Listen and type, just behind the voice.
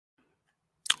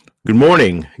Good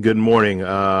morning. Good morning.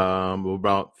 We're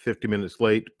about 50 minutes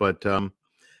late, but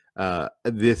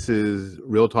this is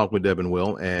Real Talk with Deb and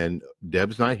Will, and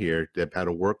Deb's not here. Deb had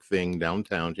a work thing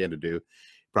downtown she had to do.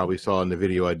 Probably saw in the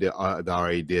video that I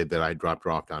already did that I dropped her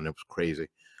off down. It was crazy.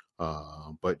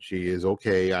 But she is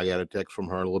okay. I got a text from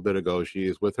her a little bit ago. She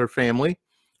is with her family,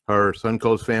 her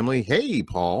Suncoast family. Hey,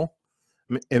 Paul.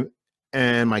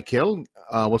 And Michael,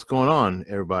 what's going on,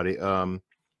 everybody?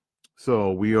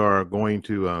 So we're going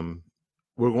to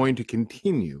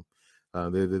continue.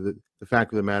 The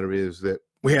fact of the matter is that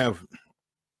we have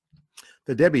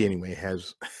the Debbie anyway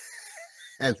has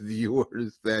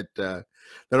viewers that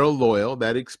are loyal,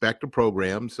 that expect a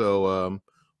program. So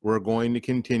we're going to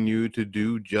continue to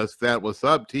do just that. What's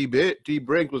up, T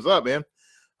Briggs? What's up, man?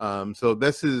 So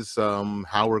this is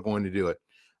how we're going to do it.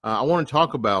 I want to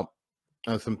talk about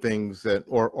some things that,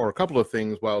 or a couple of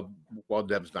things while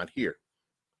Deb's not here.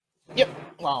 Yep,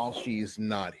 while she's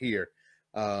not here.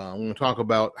 I'm going to talk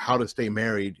about how to stay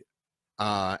married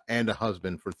and a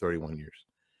husband for 31 years.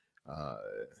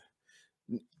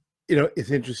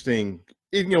 It's interesting.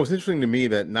 It's interesting to me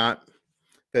that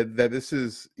that this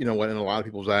is, what in a lot of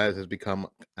people's eyes has become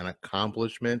an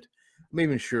accomplishment. I'm not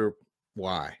even sure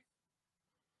why.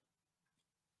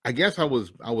 I guess I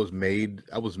was made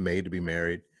to be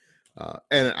married,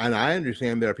 and I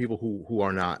understand there are people who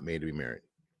are not made to be married.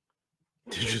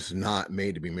 They're just not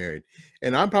made to be married,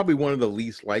 and I'm probably one of the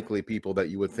least likely people that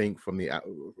you would think from the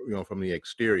from the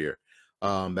exterior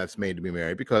that's made to be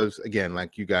married, because again,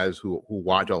 like you guys who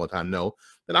watch all the time know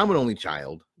that I'm an only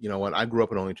child. You know what? I grew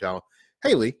up an only child.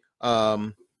 Haley,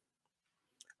 that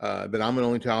I'm an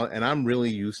only child, and I'm really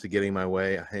used to getting my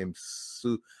way. I am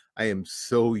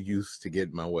so used to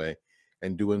getting my way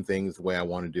and doing things the way I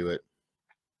want to do it.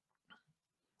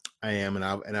 I am, and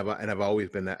I've always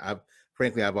been that.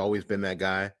 Frankly, I've always been that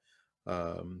guy.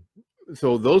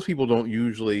 So those people don't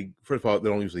usually, first of all, they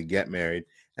don't usually get married.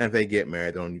 And if they get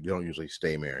married, they don't usually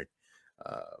stay married.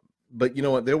 But you know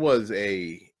what? There was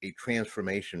a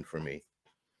transformation for me.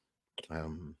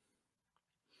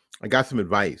 I got some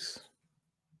advice.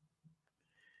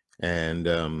 And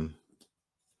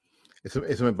it's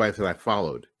some advice that I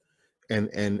followed. And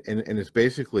it's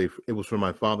basically, it was from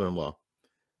my father-in-law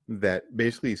that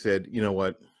basically said, you know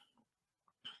what?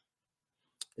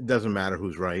 It doesn't matter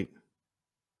who's right,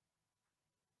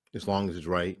 as long as it's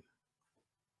right.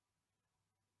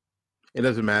 It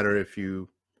doesn't matter if you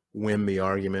win the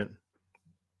argument,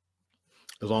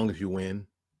 as long as you win.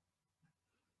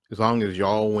 As long as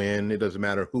y'all win, it doesn't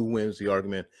matter who wins the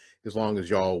argument, as long as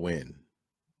y'all win.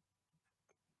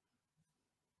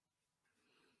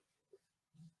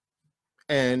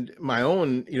 And my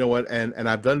own, and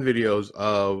I've done videos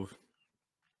of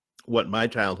what my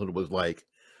childhood was like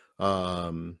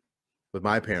with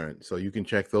my parents, so you can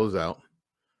check those out.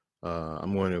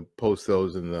 I'm going to post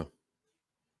those in the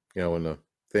in the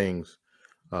things.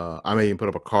 I may even put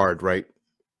up a card right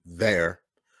there,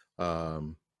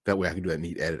 that way I can do that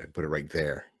neat edit. I can put it right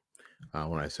there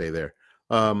when I say there.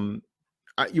 You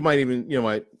might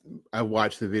even I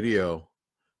watched the video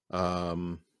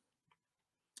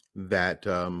that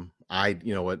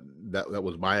that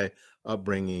was my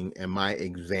upbringing and my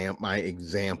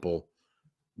example,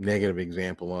 negative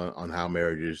example on how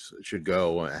marriages should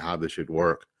go and how this should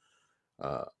work.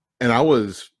 And I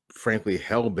was frankly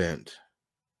hell-bent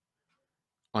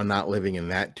on not living in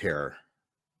that terror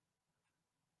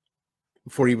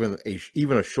for even a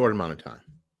short amount of time.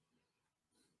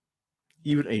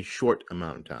 Even a short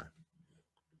amount of time.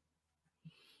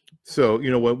 So,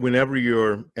 whenever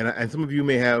you're, and some of you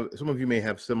may have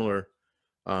similar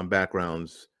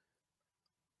backgrounds,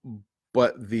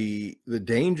 but the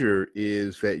danger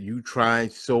is that you try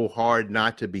so hard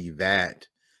not to be that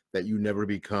you never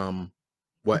become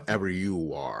whatever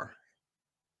you are.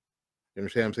 You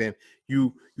understand what I'm saying?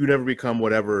 You never become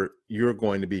whatever you're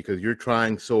going to be, because you're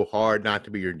trying so hard not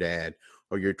to be your dad,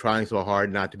 or you're trying so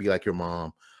hard not to be like your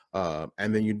mom.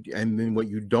 And then what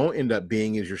you don't end up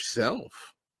being is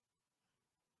yourself.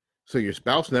 So your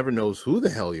spouse never knows who the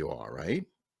hell you are, right?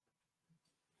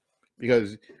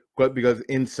 Because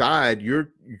inside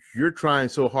you're trying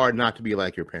so hard not to be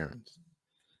like your parents.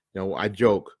 I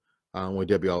joke with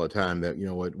Debbie all the time that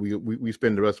we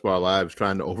spend the rest of our lives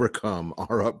trying to overcome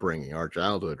our upbringing, our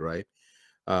childhood, right?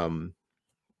 But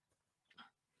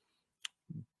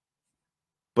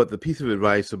the piece of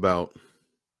advice about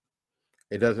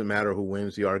it doesn't matter who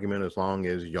wins the argument as long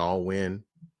as y'all win.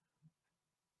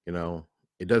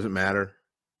 It doesn't matter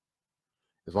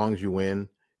as long as you win.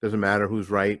 It doesn't matter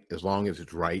who's right as long as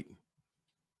it's right.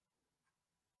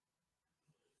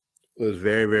 It was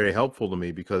very, very helpful to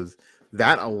me, because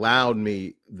that allowed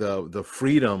me the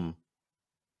freedom.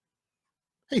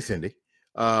 Hey, Cindy.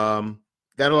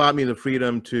 That allowed me the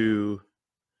freedom to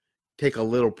take a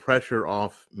little pressure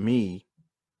off me,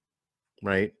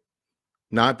 right?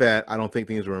 Not that I don't think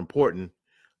things are important.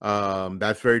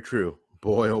 That's very true.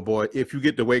 Boy, oh boy, if you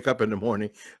get to wake up in the morning,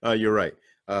 you're right.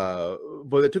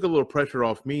 But it took a little pressure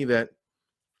off me that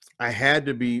I had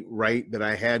to be right, that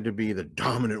I had to be the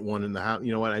dominant one in the house.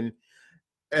 You know what?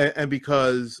 And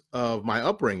because of my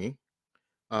upbringing,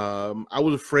 I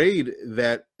was afraid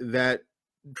that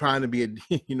trying to be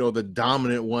the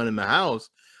dominant one in the house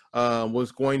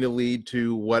was going to lead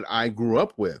to what I grew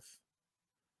up with.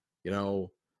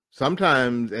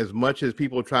 Sometimes, as much as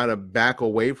people try to back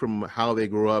away from how they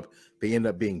grew up, they end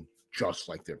up being just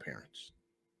like their parents.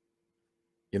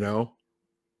 Oh,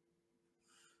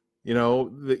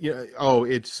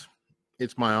 it's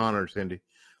my honor, Cindy.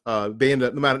 They end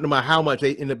up, no matter how much,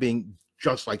 they end up being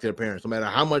just like their parents, no matter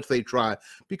how much they try,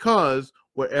 because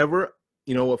wherever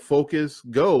what focus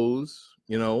goes,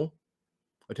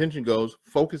 attention goes,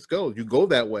 focus goes. You go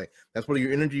that way. That's where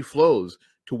your energy flows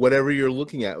to whatever you're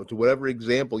looking at, to whatever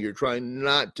example. You're trying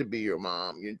not to be your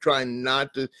mom. You're trying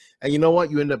not to, and you know what?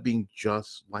 You end up being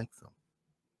just like them,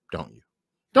 don't you?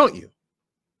 Don't you?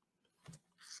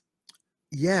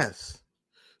 Yes.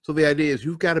 So the idea is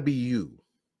you've got to be you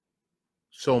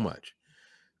so much.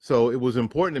 So it was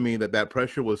important to me that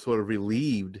pressure was sort of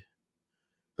relieved,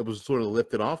 that was sort of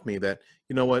lifted off me, that,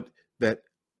 that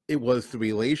it was the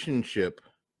relationship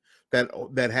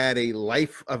that had a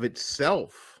life of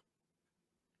itself.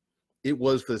 It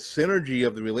was the synergy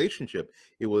of the relationship.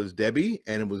 It was Debbie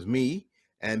and it was me.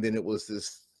 And then it was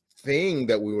this thing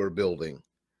that we were building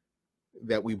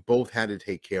that we both had to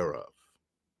take care of.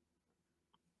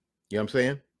 You know what I'm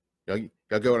saying?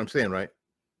 Y'all get what I'm saying, right?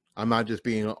 I'm not just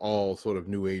being all sort of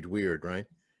new age weird, right?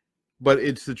 But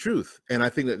it's the truth. And I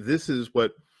think that this is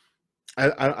what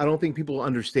I don't think people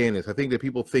understand this. I think that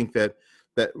people think that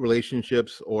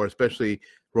relationships, or especially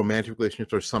romantic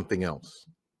relationships, are something else.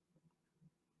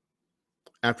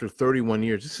 After 31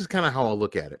 years, this is kind of how I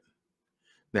look at it.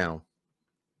 Now,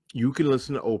 you can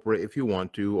listen to Oprah if you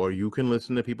want to, or you can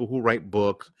listen to people who write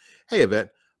books. Hey,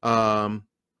 Yvette,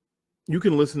 you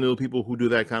can listen to people who do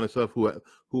that kind of stuff,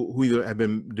 who either have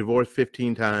been divorced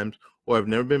 15 times or have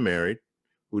never been married,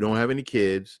 who don't have any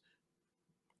kids,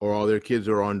 or all their kids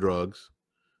are on drugs,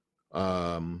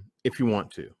 if you want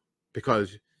to.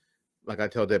 Because, like I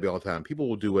tell Debbie all the time, people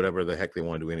will do whatever the heck they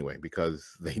want to do anyway,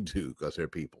 because they do, because they're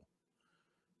people.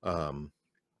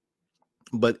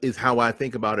 But it's how I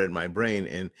think about it in my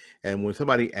brain. And when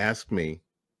somebody asked me,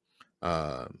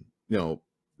 there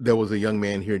was a young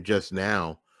man here just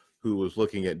now who was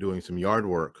looking at doing some yard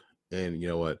work, and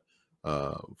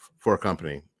for a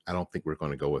company. I don't think we're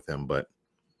going to go with him, but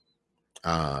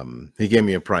he gave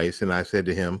me a price, and I said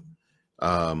to him,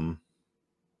 I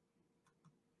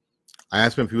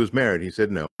asked him if he was married. He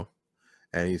said no.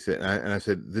 And he said, and I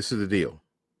said, this is the deal.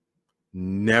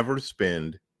 Never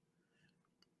spend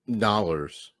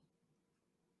dollars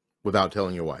without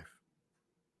telling your wife,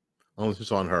 unless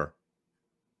it's on her.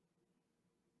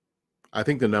 I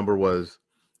think the number was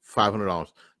 $500.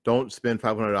 Don't spend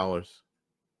 $500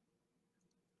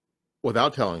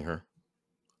 without telling her,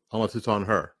 unless it's on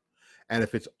her. And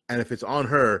if it's on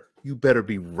her, you better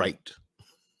be right.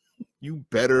 You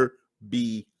better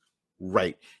be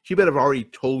right. She better have already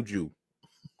told you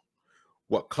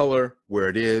what color, where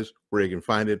it is, where you can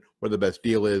find it, where the best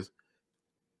deal is,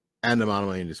 and the amount of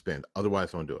money to spend.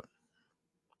 Otherwise, don't do it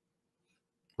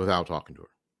without talking to her.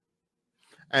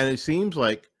 And it seems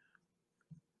like,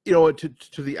 to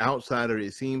the outsider,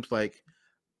 it seems like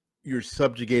you're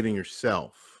subjugating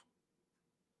yourself.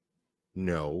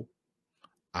 No,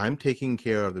 I'm taking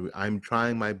care of I'm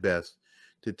trying my best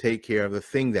to take care of the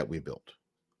thing that we built,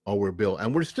 or we're built,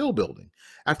 and we're still building.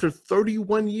 After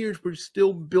 31 years, we're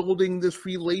still building this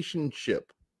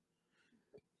relationship.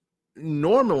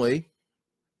 Normally,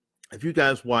 if you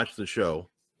guys watch the show,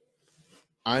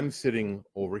 I'm sitting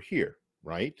over here,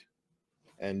 right?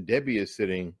 And Debbie is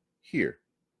sitting here.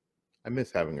 I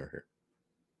miss having her here.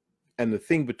 And the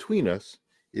thing between us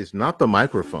is not the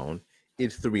microphone,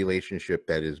 it's the relationship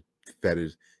that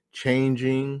is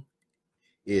changing.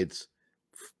 It's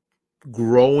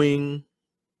growing.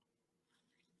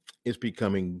 It's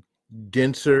becoming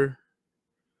denser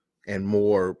and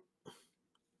more,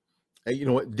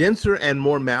 denser and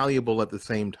more malleable at the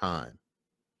same time.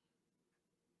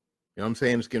 You know what I'm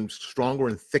saying? It's getting stronger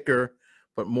and thicker,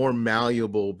 but more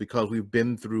malleable, because we've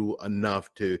been through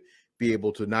enough to be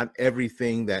able to, not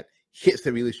everything that hits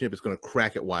the relationship is going to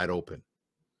crack it wide open.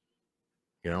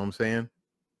 You know what I'm saying?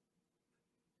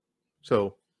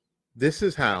 So This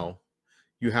is how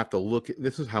you have to look at,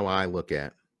 this is how I look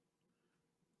at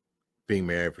being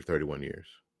married for 31 years.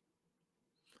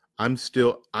 I am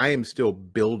still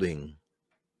building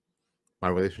my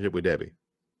relationship with Debbie.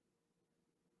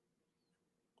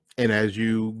 And as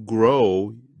you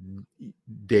grow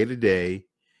day to day,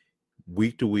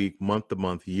 week to week, month to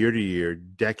month, year to year,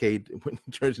 decade, when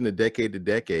it turns into decade to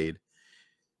decade,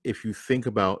 if you think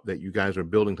about that you guys are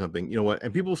building something, you know what?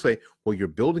 And people say, well, you're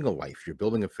building a life, you're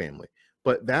building a family.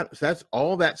 But that's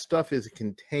all that stuff is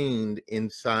contained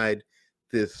inside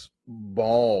this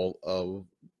ball of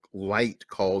light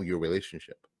called your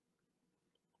relationship.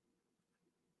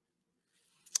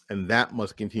 And that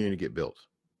must continue to get built.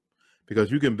 Because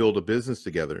you can build a business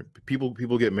together.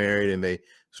 People get married and they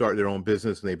start their own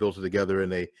business and they build it together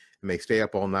and they stay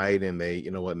up all night and they,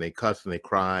 you know what, and they cuss and they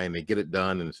cry and they get it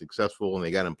done and it's successful and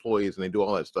they got employees and they do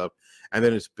all that stuff, and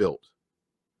then it's built.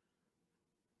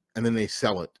 And then they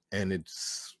sell it and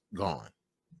it's gone.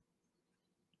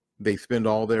 They spend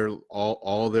all their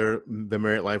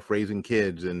married life raising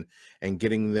kids and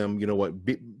getting them, you know what,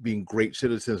 being great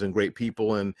citizens and great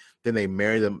people, and then they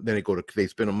marry them. Then they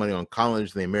spend the money on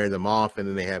college, and they marry them off,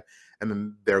 and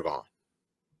then they're gone.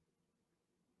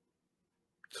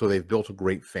 So they've built a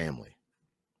great family.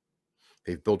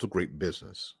 They've built a great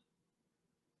business.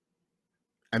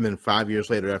 And then 5 years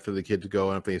later, after the kids go,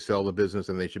 and if they sell the business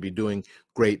and they should be doing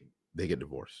great, they get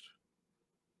divorced.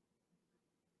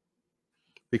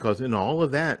 Because in all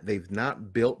of that, they've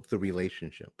not built the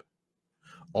relationship.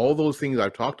 All those things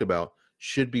I've talked about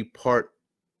should be part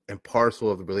and parcel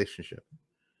of the relationship.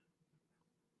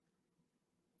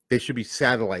 They should be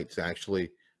satellites,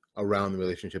 actually, around the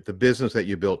relationship. The business that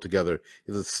you built together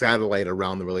is a satellite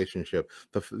around the relationship.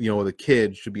 The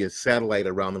kids should be a satellite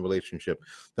around the relationship.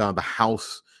 The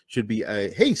house should be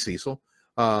hey, Cecil,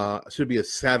 should be a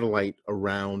satellite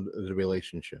around the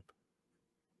relationship.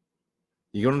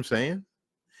 You know what I'm saying?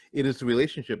 It is the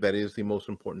relationship that is the most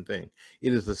important thing.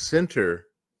 It is the center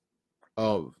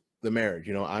of the marriage.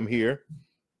 You know, I'm here.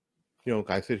 You know,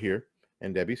 I sit here,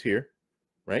 and Debbie's here,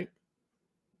 right?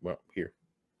 Well, here.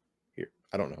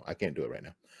 I don't know. I can't do it right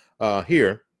now.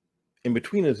 Here, in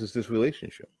between us is this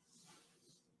relationship.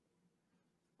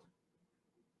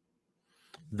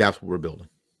 That's what we're building.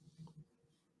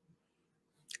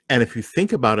 And if you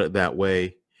think about it that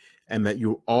way, and that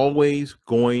you're always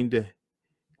going to,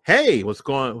 hey, what's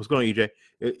going on, EJ?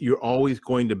 You're always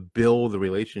going to build the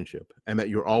relationship, and that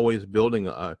you're always building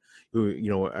a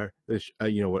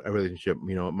relationship.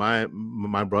 You know, my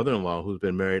brother-in-law, who's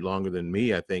been married longer than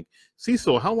me, I think.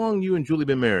 Cecil, how long you and Julie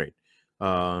been married?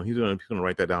 He's gonna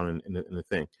write that down in the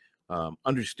thing.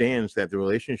 Understands that the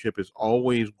relationship is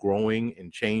always growing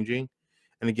and changing,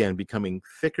 and again, becoming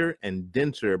thicker and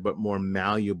denser, but more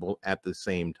malleable at the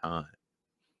same time.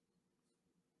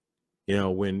 You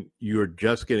know, when you're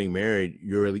just getting married,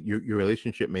 your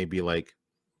relationship may be like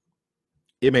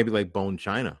bone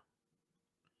china.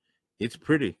 It's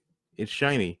pretty, it's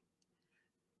shiny,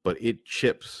 but it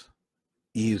chips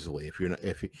easily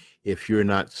if you're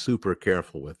not super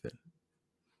careful with it,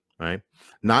 right?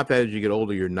 Not that as you get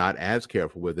older, you're not as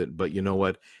careful with it, but you know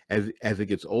what? As it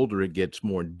gets older, it gets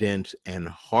more dense and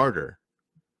harder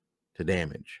to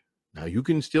damage. Now, you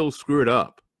can still screw it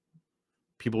up.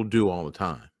 People do all the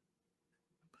time.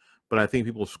 But I think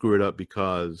people screw it up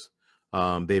because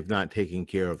they've not taken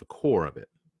care of the core of it.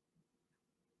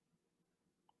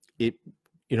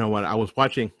 You know what? I was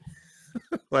watching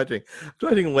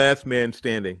Last Man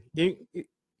Standing.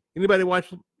 Anybody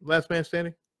watch Last Man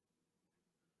Standing?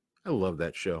 I love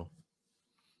that show.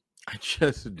 I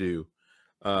just do.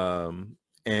 And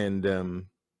Tim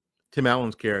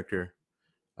Allen's character,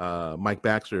 Mike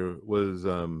Baxter, was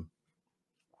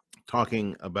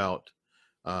talking about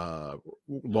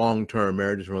long-term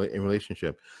marriages and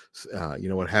relationship. You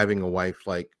know what? Having a wife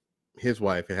like his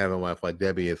wife and having a wife like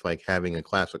Debbie is like having a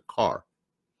classic car.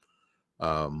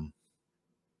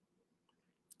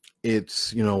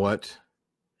 It's, you know what?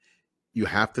 You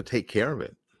have to take care of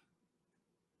it.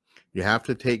 You have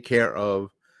to take care of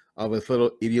its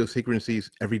little idiosyncrasies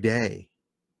every day.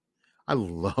 I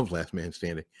love Last Man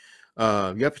Standing.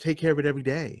 You have to take care of it every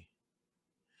day.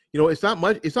 You know, it's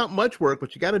not much work,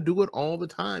 but you got to do it all the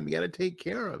time. You got to take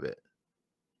care of it.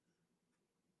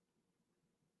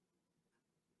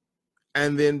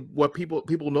 And then what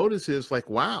people notice is like,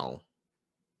 wow,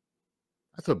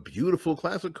 that's a beautiful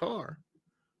classic car.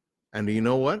 And you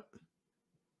know what?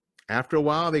 After a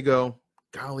while, they go,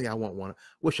 golly, I want one.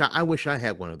 I wish I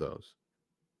had one of those.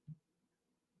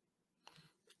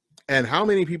 And how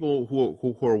many people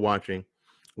who are watching,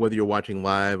 whether you're watching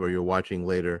live or you're watching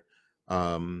later,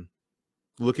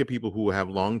 look at people who have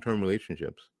long-term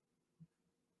relationships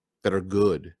that are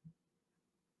good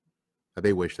that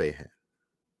they wish they had.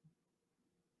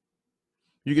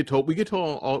 We get told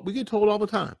all the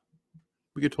time.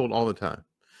 We get told all the time.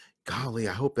 Golly,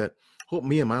 I hope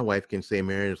me and my wife can stay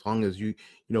married as long as you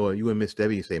and Miss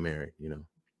Debbie stay married.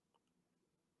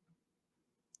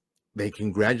 They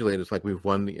congratulate us like we've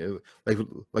won like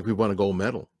we've won a gold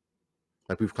medal,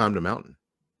 like we've climbed a mountain.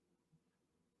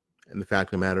 And the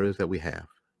fact of the matter is that we have,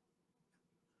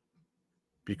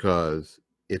 because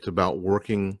it's about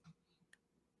working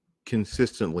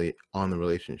consistently on the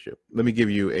relationship. Let me give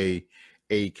you an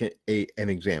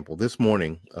example. This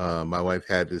morning, my wife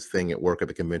had this thing at work at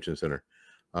the convention center,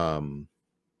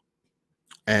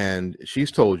 and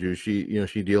she's told you she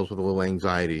deals with a little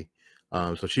anxiety,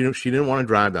 so she didn't want to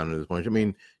drive down to this point. I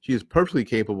mean, she is perfectly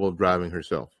capable of driving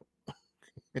herself.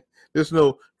 There's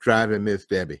no driving Miss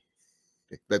Debbie.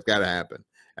 That's got to happen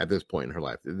at this point in her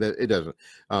life. It doesn't.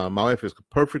 My wife is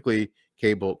perfectly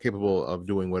capable of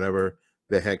doing whatever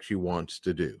the heck she wants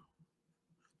to do.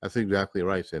 That's exactly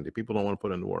right, Cindy. People don't want to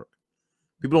put in the work.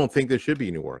 People don't think there should be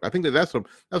any work. I think that's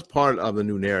part of the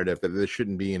new narrative, that there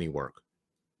shouldn't be any work.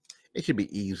 It should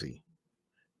be easy.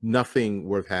 Nothing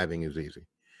worth having is easy.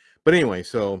 But anyway,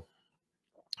 so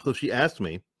she asked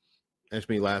me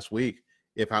last week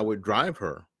if I would drive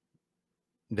her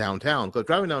downtown, because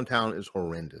driving downtown is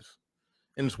horrendous,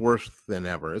 and it's worse than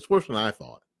ever. It's worse than I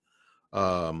thought.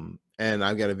 And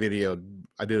I got a video.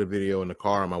 I did a video in the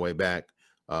car on my way back,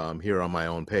 here on my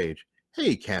own page.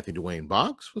 Hey, Kathy Dwayne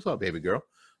Box, what's up, baby girl?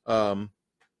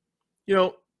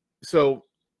 So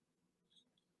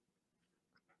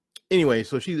anyway,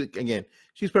 so she's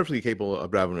perfectly capable of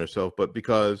driving herself, but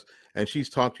and she's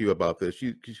talked to you about this,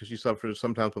 she suffers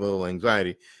sometimes with a little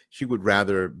anxiety. She would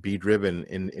rather be driven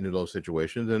in those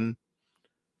situations. And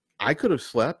I could have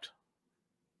slept.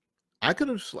 I could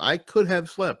have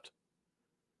slept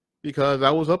because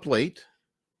I was up late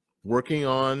working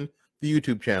on the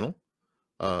YouTube channel.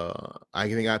 I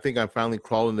think I finally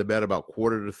crawled into bed about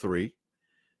 2:45,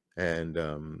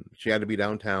 and she had to be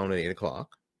downtown at 8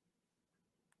 o'clock.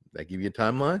 That give you a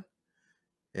timeline.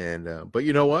 And but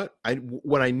you know what?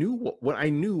 What I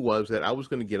knew was that I was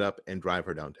going to get up and drive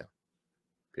her downtown.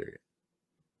 Period.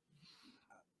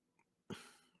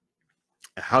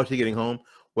 How's she getting home?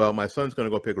 Well, my son's going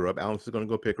to go pick her up. Alice is going to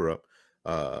go pick her up.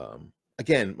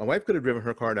 Again, my wife could have driven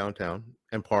her car downtown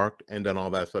and parked and done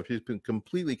all that stuff. She's been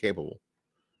completely capable.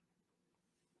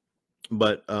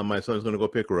 But my son's going to go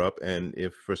pick her up, and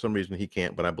if for some reason he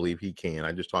can't, but I believe he can,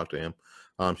 I just talked to him.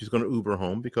 She's going to Uber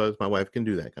home, because my wife can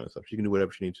do that kind of stuff. She can do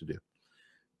whatever she needs to do.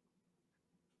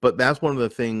 But that's one of the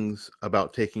things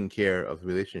about taking care of the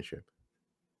relationship.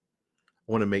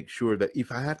 I want to make sure that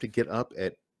if I have to get up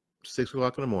at 6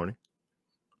 o'clock in the morning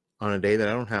on a day that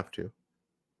I don't have to,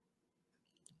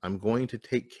 I'm going to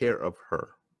take care of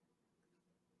her.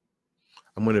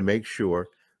 I'm going to make sure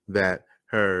that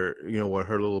her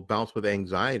little bouts with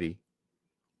anxiety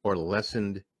are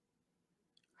lessened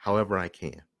however I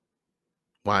can.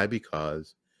 Why?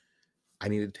 Because I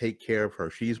need to take care of her.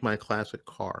 She's my classic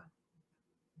car.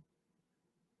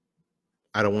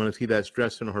 I don't want to see that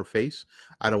stress in her face.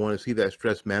 I don't want to see that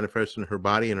stress manifest in her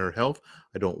body and her health.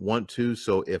 I don't want to.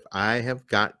 So if I have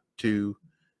got to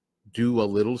do a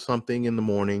little something in the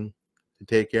morning to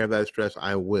take care of that stress,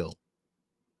 I will.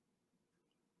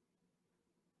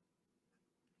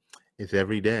 It's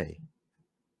every day.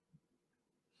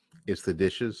 It's the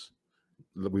dishes.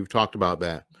 We've talked about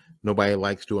that. Nobody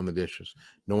likes doing the dishes.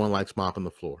 No one likes mopping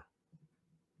the floor.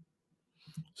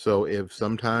 So if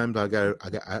sometimes I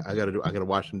gotta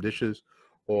wash some dishes,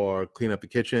 or clean up the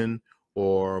kitchen,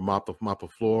 or mop a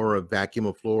floor, or vacuum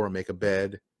a floor, or make a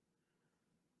bed.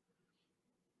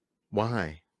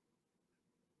 Why?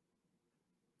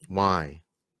 Why?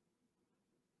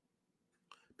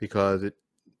 Because it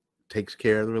takes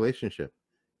care of the relationship.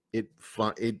 It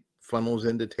funnels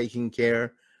into taking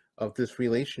care of this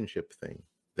relationship thing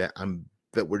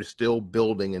that we're still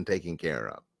building and taking care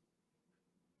of.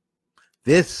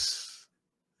 This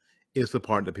is the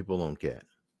part that people don't get.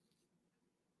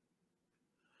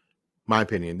 My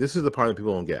opinion. This is the part that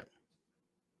people don't get.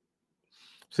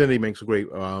 Cindy makes a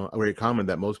great comment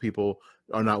that most people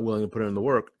are not willing to put in the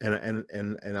work,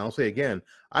 and I'll say again,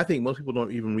 I think most people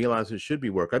don't even realize it should be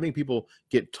work. I think people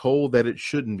get told that it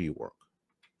shouldn't be work.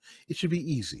 It should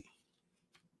be easy.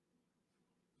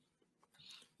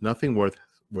 Nothing worth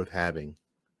having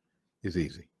is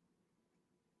easy.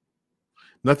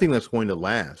 Nothing that's going to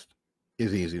last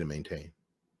is easy to maintain.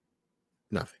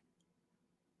 Nothing.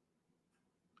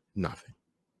 Nothing.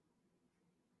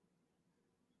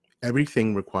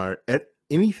 Anything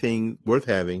worth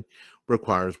having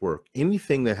requires work.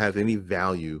 Anything that has any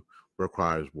value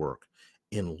requires work,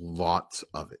 in lots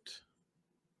of it,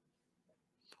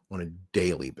 on a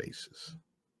daily basis.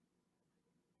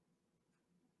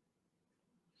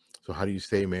 So how do you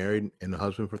stay married and a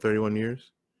husband for 31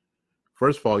 years?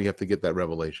 First of all, you have to get that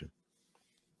revelation.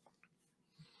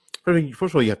 First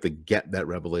of all, you have to get that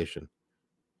revelation.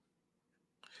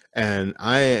 And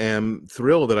I am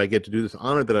thrilled that I get to do this,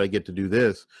 honored that I get to do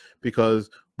this, because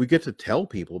we get to tell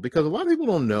people, because a lot of people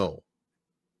don't know.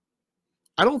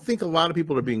 I don't think a lot of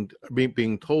people are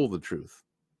being told the truth,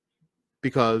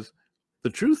 because the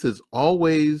truth is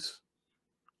always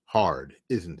hard,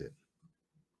 isn't it?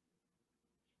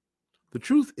 The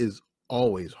truth is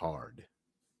always hard,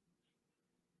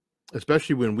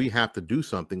 especially when we have to do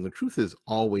something. The truth is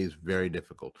always very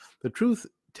difficult. The truth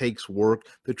takes work.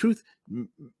 The truth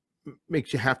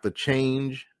makes you have to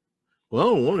change. Well, I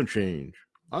don't want to change.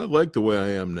 I like the way I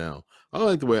am now. I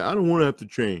like the way I don't want to have to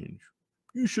change.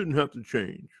 You shouldn't have to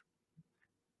change.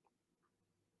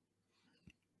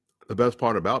 The best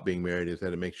part about being married is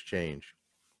that it makes you change.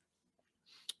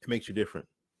 It makes you different.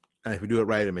 And if you do it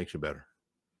right, it makes you better.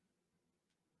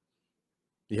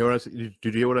 You hear what I said?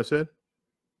 Did you hear what I said?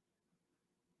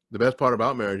 The best part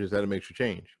about marriage is that it makes you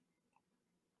change.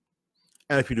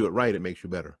 And if you do it right, it makes you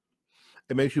better.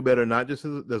 It makes you better not just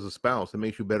as a spouse. It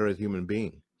makes you better as a human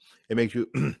being. It makes you,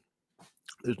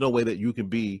 there's no way that you can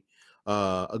be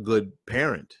a good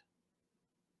parent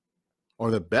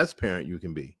or the best parent you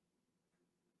can be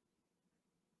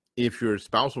if your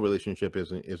spousal relationship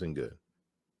isn't good.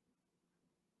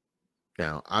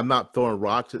 Now, I'm not throwing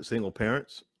rocks at single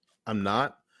parents. I'm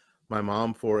not. My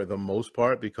mom, for the most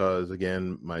part, because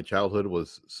again, my childhood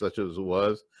was such as it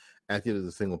was, acted as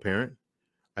a single parent.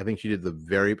 I think she did the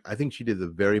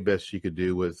very best she could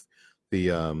do with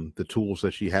the tools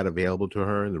that she had available to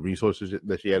her and the resources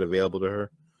that she had available to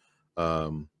her.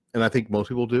 And I think most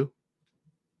people do.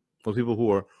 Most people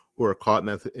who are caught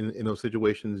in those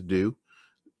situations do.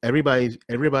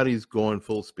 Everybody's going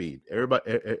full speed.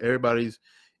 Everybody's,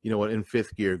 in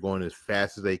fifth gear, going as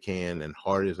fast as they can and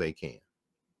hard as they can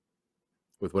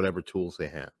with whatever tools they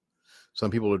have.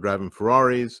 Some people are driving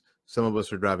Ferraris. Some of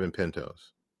us are driving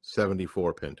Pintos,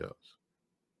 74 Pintos,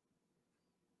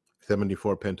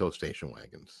 74 Pinto station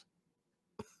wagons.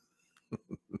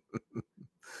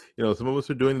 Some of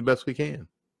us are doing the best we can,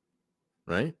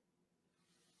 right?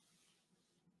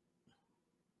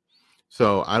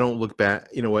 So I don't look back,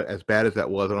 as bad as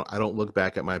that was, I don't look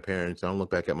back at my parents. I don't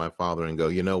look back at my father and go,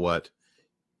 you know what?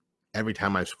 Every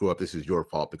time I screw up, this is your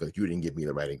fault because you didn't give me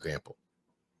the right example.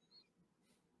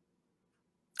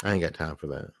 I ain't got time for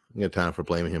that. I ain't got time for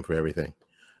blaming him for everything.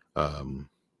 I'm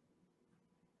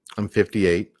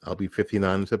 58. I'll be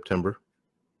 59 in September.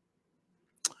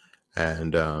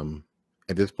 And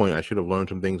at this point, I should have learned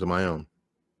some things on my own.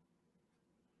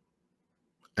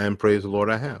 And praise the Lord,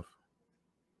 I have.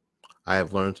 I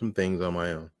have learned some things on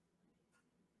my own.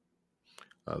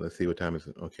 Let's see, what time is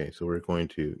it? Okay, so we're going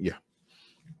to,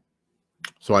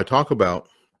 So I talk about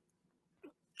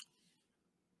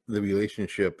the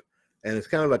relationship, and it's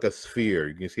kind of like a sphere.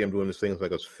 You can see I'm doing this thing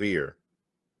like a sphere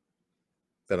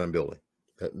that I'm building,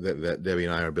 that Debbie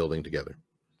and I are building together.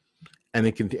 And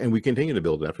we continue to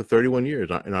build it after 31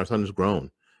 years, and our son has grown.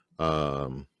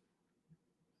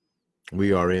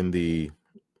 We are in the,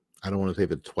 I don't want to say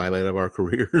the twilight of our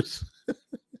careers,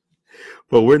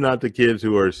 but we're not the kids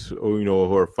who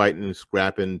are fighting and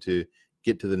scrapping to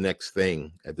get to the next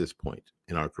thing at this point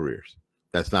in our careers.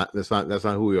 That's not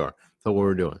who we are. That's not what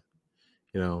we're doing.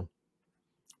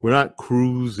 We're not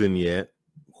cruising yet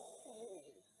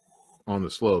on the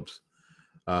slopes,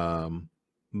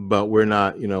 but we're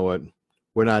not.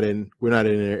 We're not in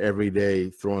there every day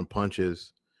throwing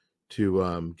punches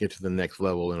to get to the next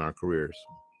level in our careers.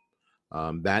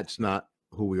 That's not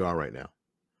who we are right now.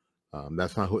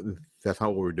 That's not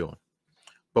what we're doing.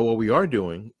 But what we are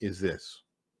doing is this.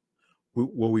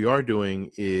 What we are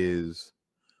doing is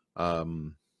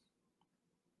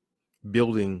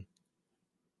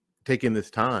taking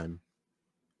this time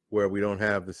where we don't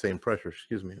have the same pressure.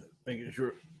 Excuse me, making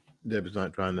sure Deb is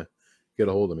not trying to get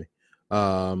a hold of me.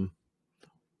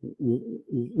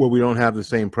 Where we don't have the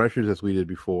same pressures as we did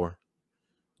before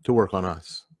to work on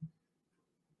us.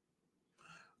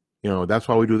 That's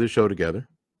why we do this show together.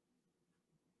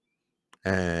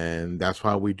 And that's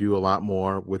why we do a lot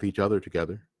more with each other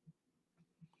together.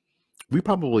 We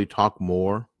probably talk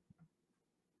more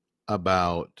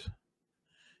about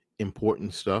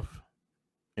important stuff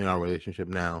in our relationship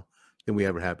now than we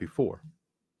ever had before.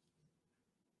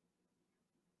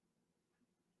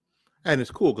 And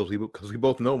it's cool because we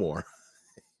both know more.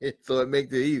 So it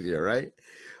makes it easier, right?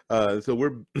 So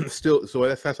we're still, so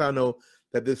that's how I know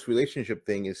that this relationship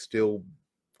thing is still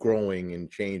growing and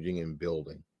changing and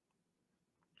building.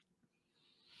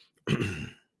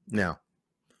 Now,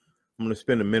 I'm going to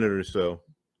spend a minute or so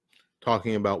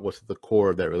talking about what's at the core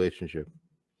of that relationship.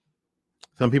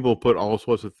 Some people put all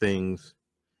sorts of things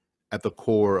at the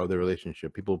core of the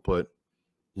relationship. People put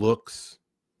looks,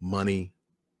 money,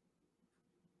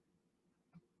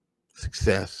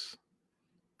 success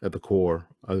at the core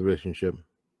of the relationship.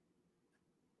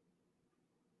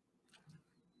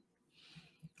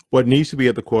 What needs to be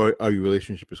at the core of your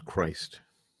relationship is Christ.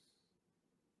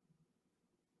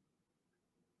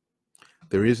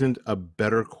 There isn't a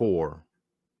better core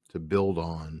to build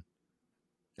on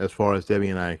as far as Debbie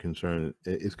and I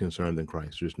is concerned than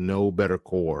Christ. There's no better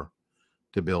core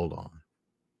to build on.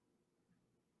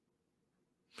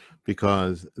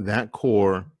 Because that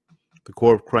core, the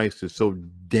core of Christ, is so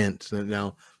dense. And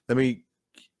now let me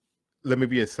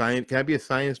be a science. Can I be a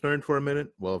science nerd for a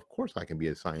minute? Well, of course I can be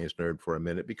a science nerd for a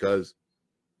minute because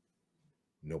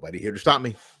nobody here to stop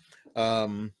me.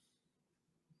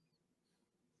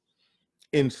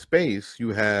 In space,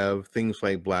 you have things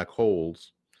like black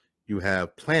holes, you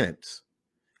have planets,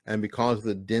 and because of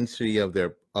the density of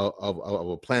their of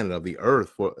a planet, of the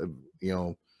Earth,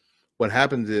 what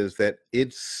happens is that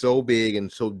it's so big and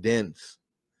so dense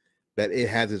that it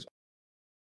has its.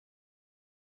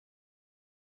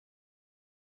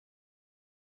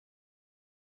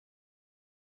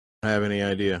 I don't have any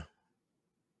idea.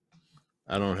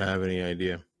 I don't have any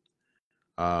idea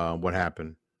what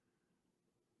happened.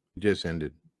 It just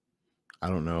ended. I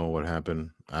don't know what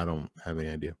happened. I don't have any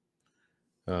idea.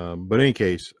 But in any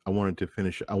case, I wanted to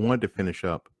finish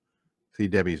up. See,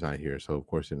 Debbie's not here, so of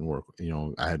course it didn't work.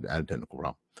 I had a technical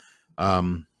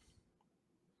problem.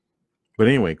 But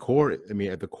anyway,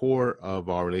 at the core of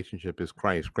our relationship is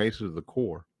Christ. Christ is the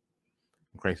core.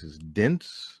 Christ is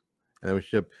dense, and the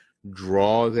relationship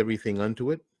draws everything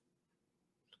unto it.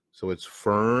 So it's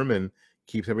firm and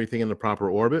keeps everything in the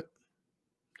proper orbit.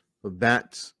 So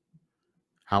that's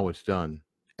how it's done.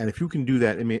 And if you can do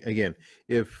that, again,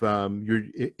 if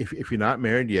you're not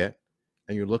married yet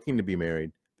and you're looking to be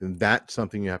married, then that's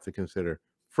something you have to consider.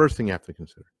 First thing you have to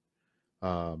consider.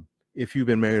 If you've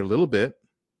been married a little bit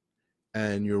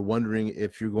and you're wondering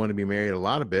if you're going to be married a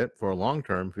lot of bit for a long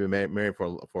term, if you're married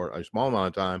for a small amount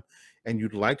of time, and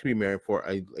you'd like to be married for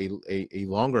a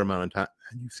longer amount of time,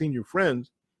 and you've seen your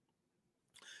friends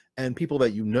and people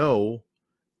that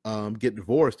get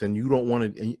divorced, and you don't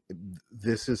want to.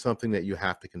 This is something that you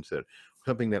have to consider.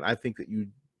 Something that I think that you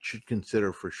should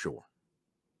consider for sure.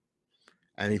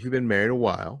 And if you've been married a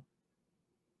while,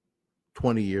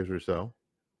 20 years or so,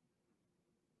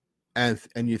 and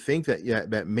you think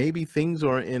that maybe things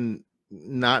are in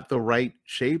not the right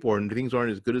shape or things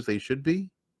aren't as good as they should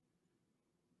be,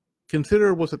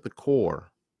 consider what's at the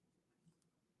core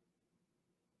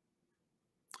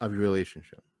of your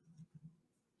relationship.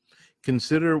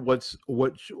 Consider what's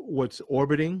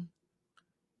orbiting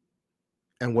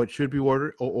and what should be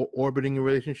orbiting a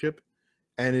relationship,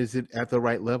 and is it at the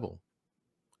right level?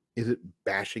 Is it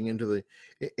bashing into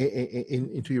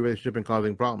your relationship and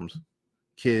causing problems?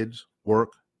 Kids,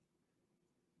 work,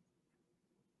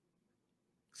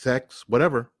 sex,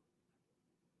 whatever.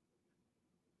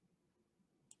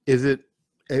 Is it?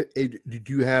 Do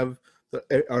you have?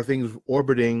 Are things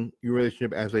orbiting your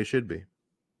relationship as they should be?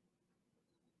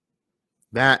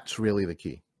 That's really the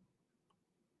key.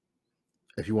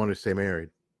 If you want to stay married,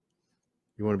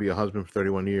 you want to be a husband for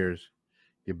 31 years,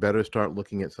 you better start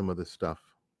looking at some of this stuff.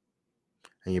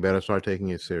 And you better start taking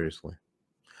it seriously.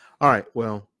 All right.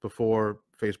 Well, before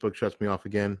Facebook shuts me off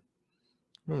again,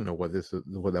 I don't know what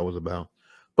that was about.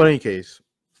 But in any case,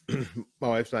 my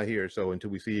wife's not here. So until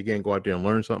we see you again, go out there and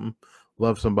learn something,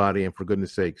 love somebody, and for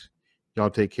goodness sakes, y'all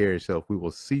take care of yourself. We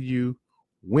will see you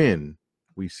when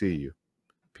we see you.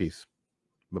 Peace.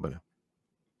 Bye-bye now.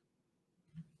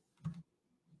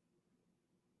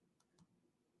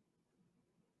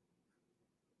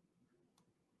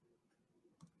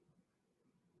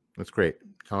 That's great.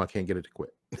 How I can't get it to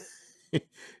quit.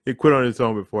 It quit on its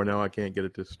own before. Now I can't get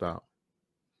it to stop.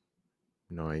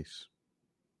 Nice.